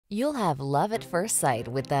You'll have love at first sight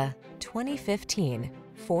with the 2015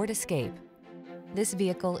 Ford Escape. This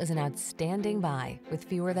vehicle is an outstanding buy with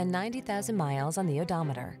fewer than 90,000 miles on the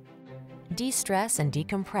odometer. De-stress and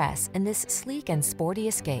decompress in this sleek and sporty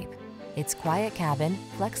Escape. Its quiet cabin,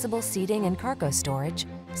 flexible seating and cargo storage,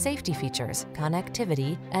 safety features,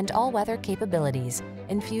 connectivity, and all-weather capabilities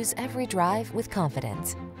infuse every drive with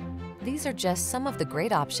confidence. These are just some of the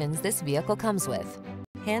great options this vehicle comes with: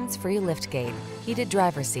 hands-free liftgate, heated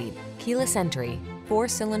driver's seat, keyless entry,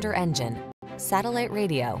 4-cylinder engine, satellite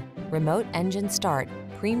radio, remote engine start,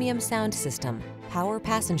 premium sound system, power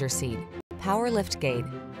passenger seat, power liftgate,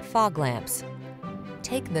 fog lamps.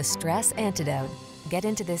 Take the stress antidote. Get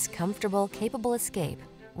into this comfortable, capable Escape.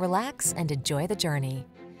 Relax and enjoy the journey.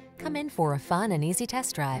 Come in for a fun and easy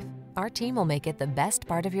test drive. Our team will make it the best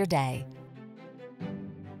part of your day.